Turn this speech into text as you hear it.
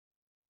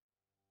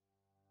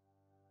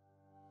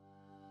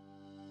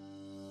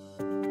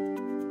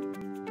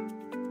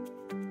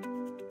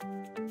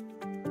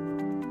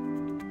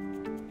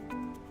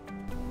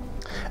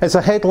As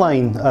a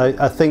headline,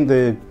 I think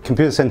the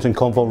Computacenter and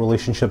Commvault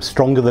relationship is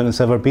stronger than it's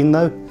ever been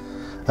now.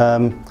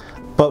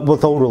 But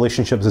with all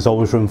relationships, there's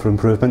always room for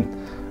improvement.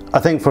 I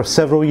think for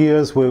several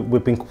years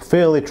we've been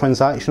fairly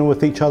transactional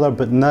with each other,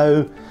 but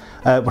now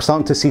we're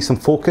starting to see some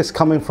focus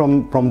coming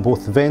from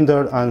both the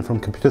vendor and from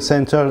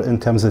Computacenter in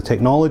terms of the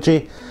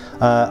technology.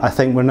 I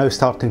think we're now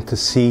starting to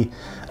see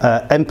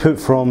input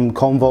from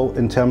Commvault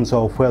in terms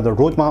of where the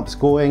roadmap's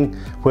going,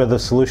 where the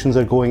solutions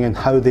are going and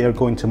how they are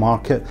going to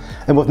market.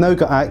 And we've now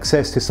got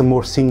access to some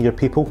more senior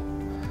people.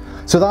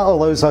 So that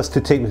allows us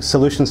to take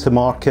solutions to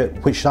market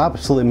which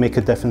absolutely make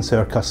a difference to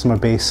our customer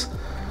base.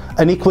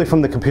 And equally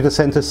from the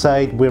Computacenter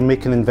side, we're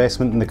making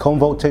investment in the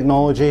Commvault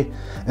technology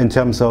in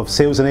terms of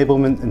sales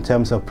enablement, in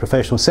terms of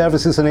professional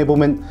services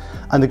enablement,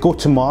 and the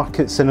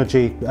go-to-market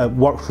synergy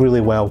works really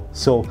well.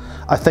 So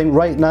I think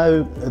right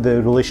now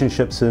the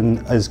relationship's in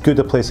as good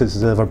a place as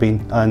it's ever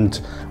been, and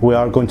we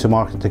are going to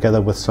market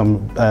together with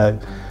some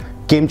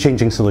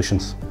game-changing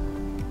solutions.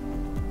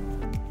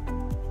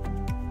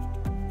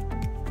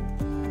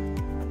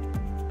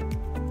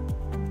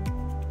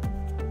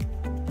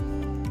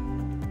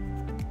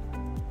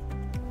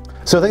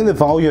 So I think the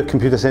value of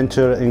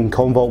Computacenter and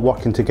Commvault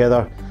working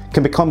together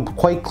can become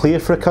quite clear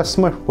for a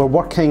customer. We're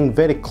working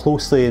very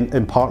closely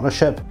in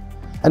partnership,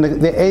 and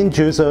the end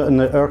user and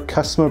our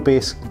customer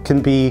base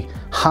can be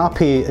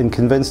happy and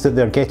convinced that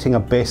they're getting a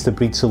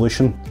best-of-breed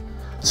solution.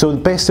 So the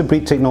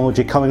best-of-breed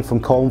technology coming from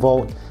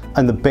Commvault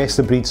and the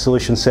best-of-breed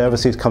solution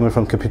services coming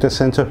from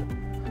Computacenter.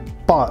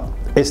 But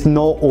it's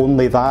not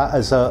only that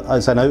as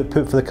an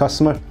output for the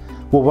customer.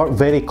 We'll work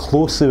very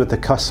closely with the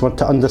customer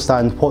to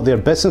understand what their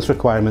business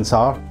requirements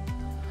are,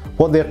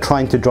 what they're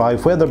trying to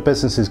drive, where their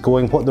business is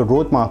going, what their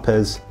roadmap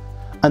is,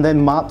 and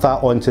then map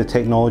that onto a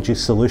technology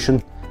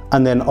solution,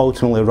 and then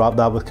ultimately wrap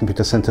that with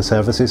Computacenter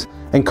services.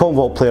 And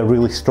Commvault play a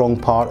really strong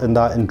part in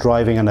that, in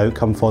driving an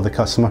outcome for the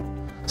customer.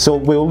 So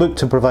we'll look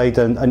to provide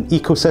an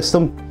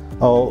ecosystem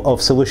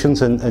of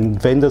solutions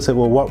and vendors that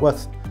we'll work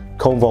with.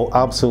 Commvault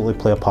absolutely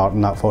play a part in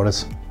that for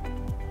us.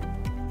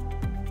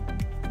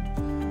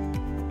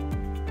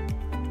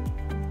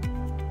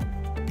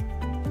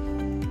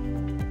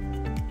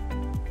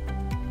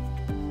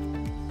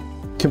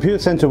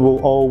 Computacenter will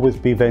always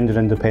be vendor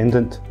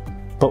independent,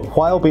 but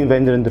while being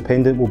vendor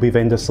independent, we'll be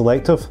vendor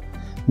selective,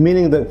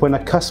 meaning that when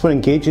a customer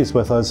engages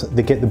with us,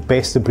 they get the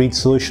best of breed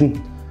solution.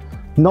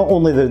 Not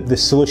only the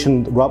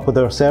solution wrapped with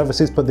our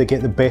services, but they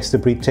get the best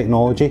of breed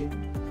technology.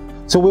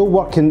 So we'll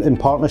work in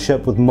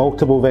partnership with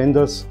multiple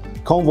vendors,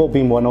 Commvault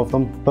being one of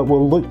them, but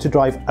we'll look to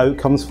drive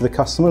outcomes for the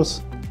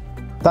customers.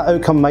 That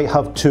outcome might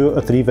have 2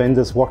 or 3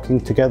 vendors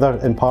working together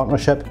in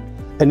partnership,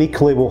 and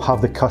equally we'll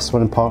have the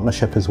customer in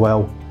partnership as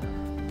well.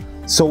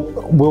 So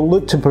we'll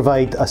look to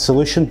provide a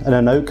solution and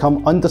an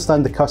outcome,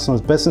 understand the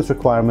customer's business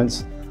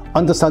requirements,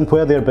 understand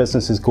where their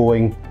business is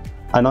going,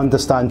 and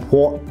understand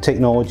what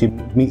technology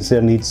meets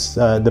their needs,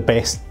 the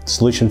best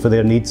solution for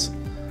their needs.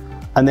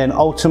 And then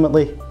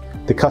ultimately,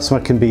 the customer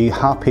can be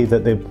happy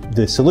that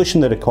the solution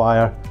they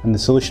require and the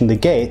solution they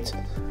get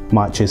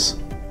matches.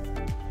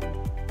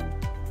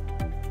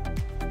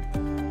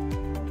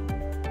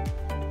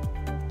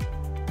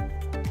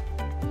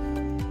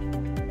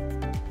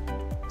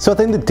 So I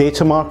think the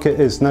data market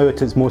is now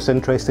at its most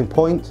interesting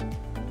point.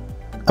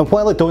 And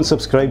while I don't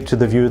subscribe to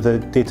the view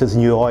that data is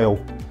new oil,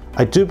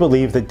 I do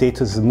believe that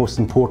data is the most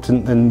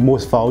important and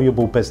most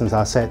valuable business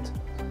asset.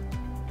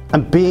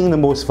 And being the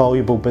most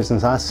valuable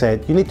business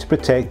asset, you need to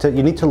protect it,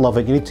 you need to love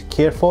it, you need to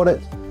care for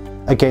it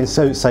against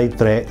outside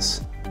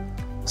threats.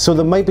 So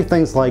there might be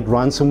things like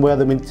ransomware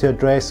that we need to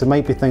address, there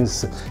might be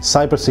things,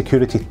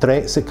 cybersecurity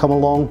threats that come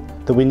along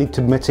that we need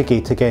to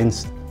mitigate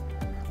against.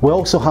 We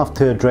also have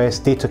to address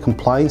data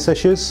compliance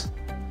issues.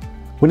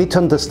 We need to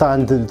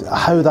understand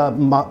how that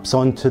maps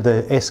onto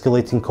the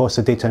escalating cost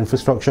of data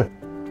infrastructure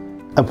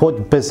and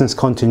what business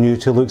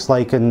continuity looks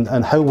like and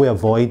how we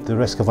avoid the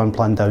risk of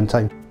unplanned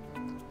downtime.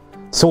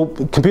 So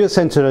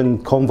Computacenter and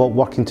Commvault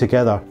working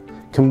together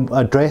can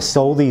address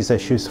all these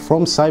issues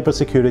from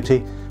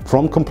cybersecurity,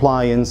 from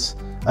compliance,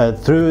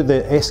 through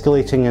the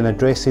escalating and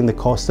addressing the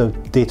cost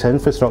of data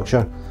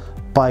infrastructure,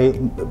 by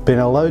being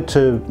allowed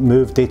to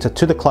move data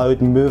to the cloud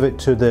and move it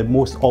to the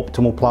most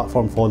optimal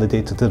platform for the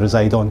data to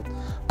reside on,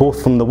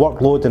 both from the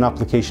workload and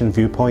application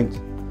viewpoint.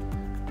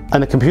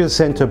 And the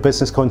Computacenter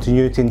business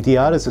continuity and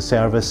DR as a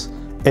service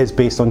is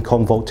based on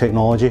Commvault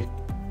technology.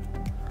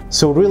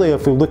 So really,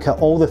 if we look at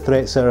all the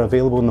threats that are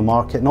available in the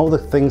market and all the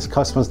things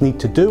customers need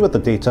to do with the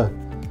data,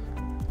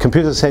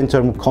 Computacenter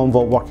and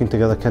Commvault working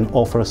together can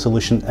offer a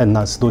solution in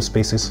those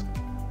spaces.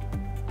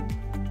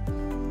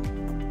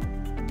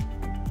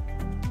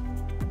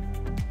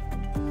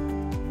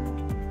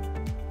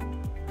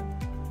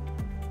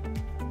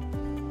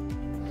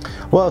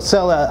 Well,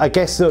 Sally, I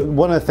guess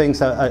one of the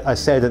things I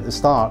said at the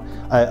start,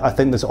 I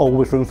think there's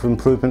always room for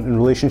improvement in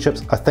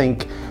relationships. I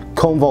think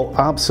Commvault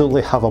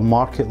absolutely have a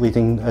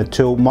market-leading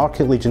tool,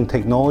 market-leading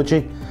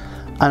technology,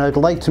 and I'd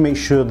like to make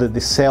sure that they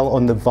sell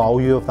on the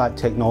value of that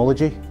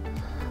technology.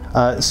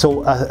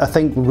 So I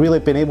think really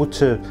being able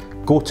to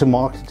go to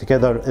market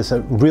together is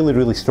a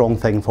really strong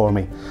thing for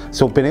me.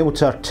 So being able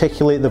to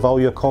articulate the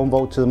value of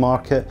Commvault to the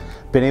market,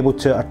 being able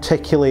to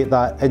articulate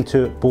that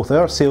into both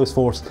our sales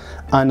force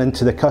and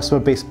into the customer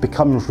base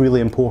becomes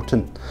really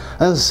important.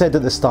 As I said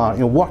at the start,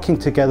 working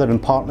together in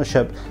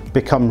partnership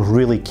becomes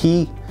really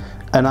key,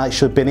 and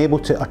actually being able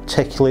to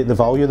articulate the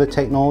value of the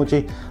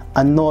technology,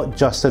 and not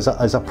just as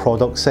a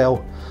product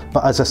sell,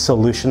 but as a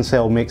solution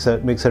sell makes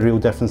a real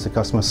difference to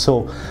customers.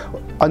 So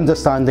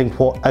understanding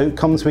what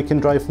outcomes we can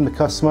drive from the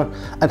customer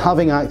and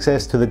having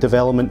access to the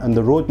development and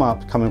the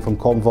roadmap coming from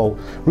Commvault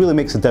really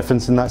makes a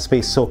difference in that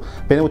space. So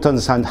being able to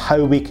understand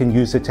how we can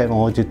use the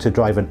technology to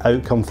drive an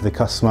outcome for the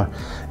customer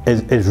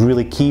is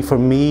really key for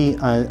me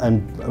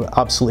and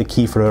absolutely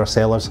key for our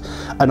sellers,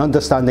 and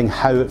understanding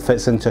how it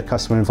fits into a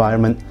customer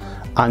environment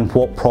and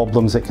what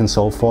problems it can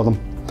solve for them.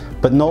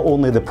 But not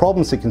only the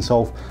problems they can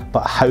solve,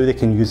 but how they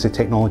can use the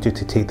technology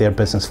to take their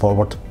business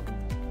forward.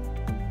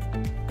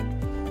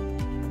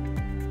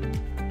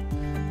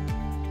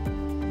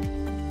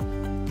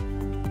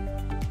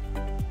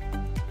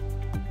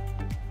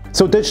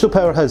 So Digital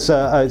Power has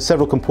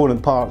several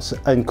component parts,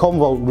 and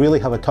Commvault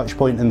really have a touch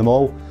point in them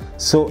all.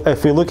 So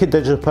if we look at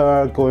Digital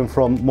Power going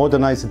from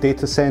modernise the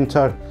data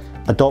center,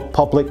 adopt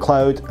public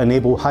cloud,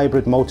 enable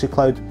hybrid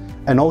multi-cloud,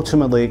 and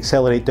ultimately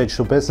accelerate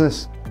digital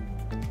business,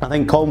 I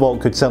think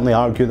Commvault could certainly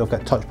argue they've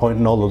got a touch point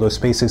in all of those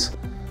spaces.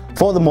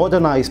 For the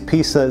modernised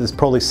piece, there's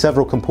probably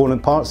several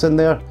component parts in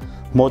there.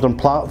 Modern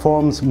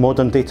platforms,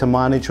 modern data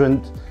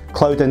management,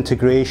 cloud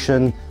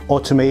integration,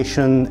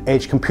 automation,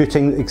 edge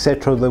computing,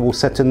 etc. that will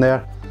sit in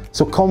there.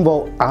 So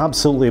Commvault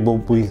absolutely will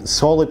be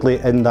solidly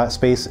in that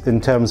space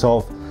in terms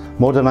of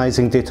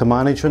modernising data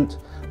management,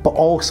 but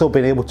also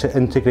being able to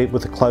integrate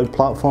with the cloud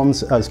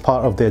platforms as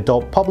part of the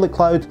adopt public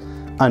cloud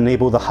and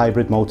enable the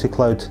hybrid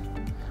multi-cloud.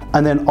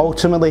 And then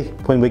ultimately,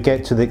 when we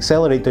get to the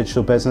accelerate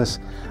digital business,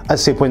 I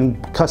say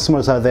when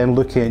customers are then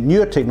looking at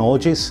newer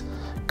technologies,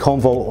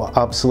 Commvault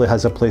absolutely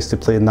has a place to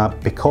play in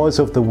that, because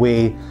of the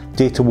way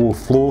data will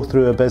flow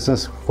through a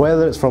business,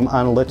 whether it's from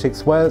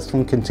analytics, whether it's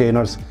from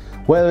containers,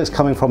 whether it's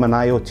coming from an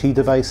IoT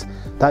device.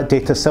 That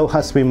data still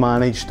has to be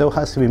managed, still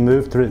has to be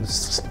moved through,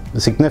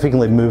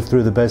 significantly moved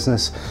through the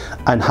business,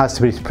 and has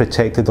to be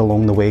protected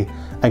along the way.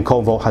 And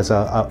Commvault has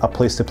a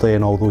place to play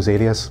in all those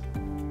areas.